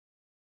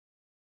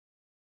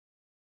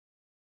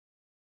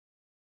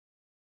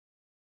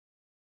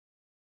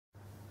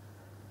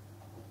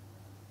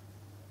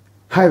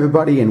Hi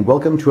everybody, and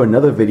welcome to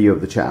another video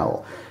of the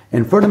channel.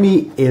 In front of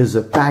me is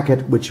a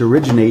packet which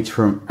originates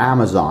from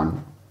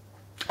Amazon.co.uk,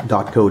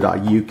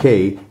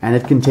 and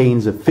it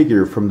contains a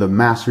figure from the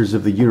Masters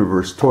of the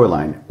Universe toy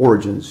line,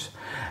 Origins.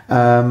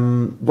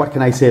 What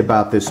can I say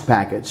about this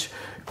package?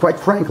 Quite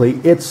frankly,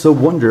 it's a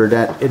wonder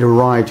that it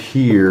arrived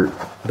here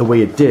the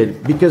way it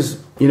did,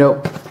 because, you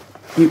know,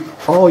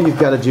 all you've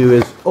got to do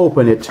is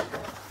open it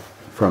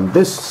from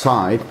this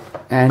side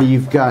and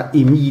you've got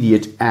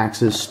immediate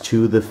access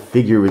to the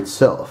figure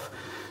itself.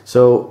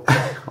 So,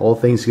 all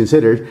things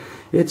considered,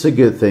 it's a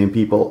good thing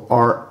people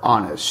are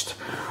honest.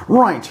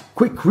 Right,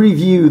 quick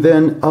review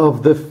then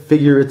of the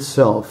figure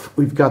itself.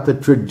 We've got the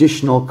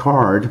traditional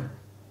card,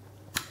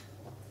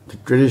 the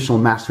traditional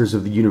Masters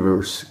of the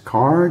Universe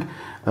card,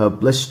 a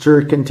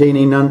blister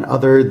containing none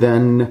other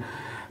than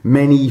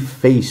many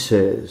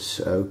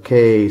faces.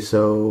 Okay,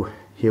 so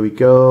here we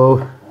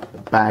go, the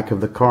back of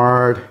the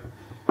card.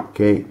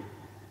 Okay,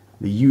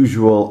 the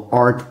usual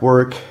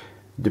artwork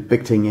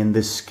depicting, in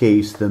this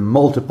case, the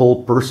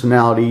multiple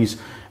personalities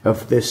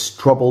of this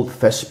troubled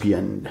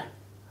thespian.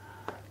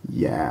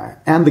 Yeah,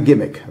 and the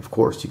gimmick, of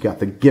course. You got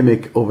the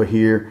gimmick over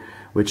here,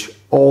 which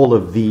all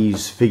of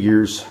these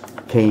figures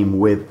came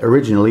with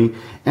originally,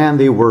 and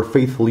they were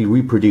faithfully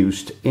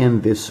reproduced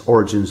in this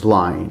Origins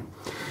line.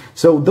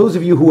 So those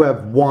of you who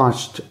have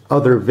watched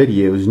other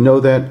videos know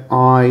that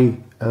I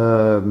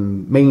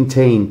plan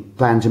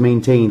to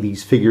maintain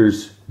these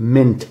figures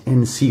mint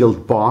and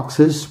sealed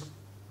boxes,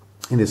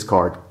 in this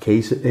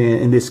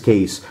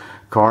case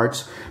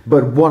cards,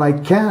 but what I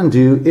can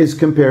do is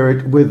compare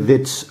it with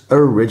its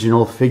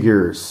original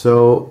figures.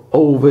 So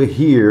over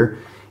here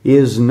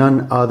is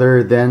none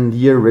other than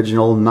the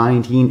original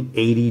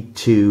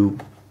 1982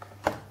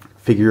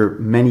 figure,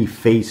 Many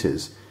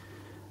Faces.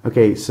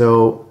 Okay,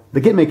 so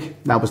the gimmick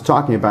I was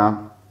talking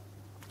about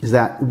is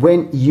that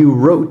when you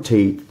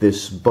rotate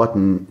this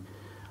button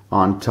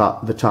on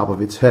the top of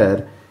its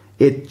head,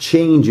 it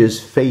changes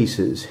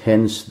faces,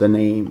 hence the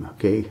name,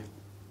 okay?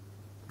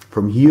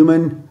 From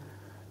human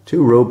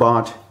to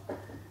robot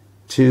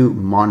to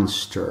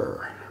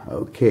monster.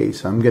 Okay,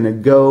 so I'm gonna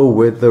go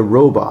with the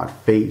robot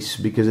face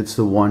because it's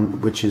the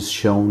one which is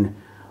shown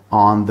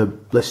on the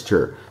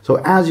blister. So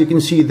as you can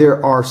see,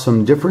 there are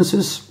some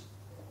differences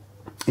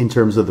in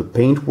terms of the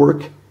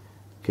paintwork.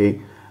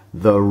 Okay,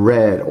 the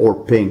red, or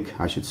pink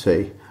I should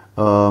say,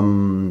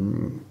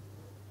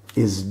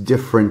 is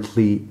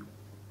differently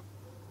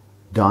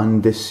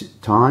done this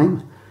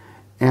time,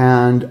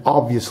 and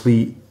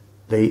obviously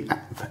they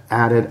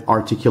added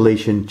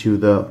articulation to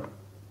the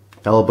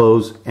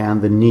elbows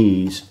and the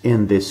knees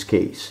in this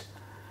case.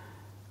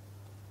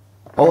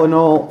 All in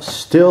all,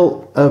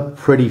 still a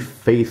pretty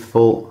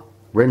faithful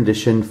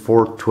rendition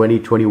for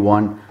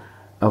 2021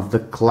 of the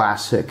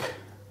classic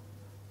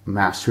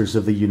Masters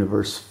of the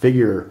Universe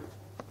figure.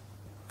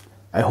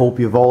 I hope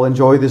you've all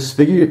enjoyed this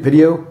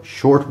video,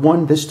 short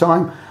one this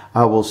time.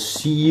 I will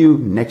see you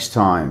next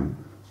time,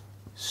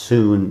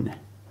 soon.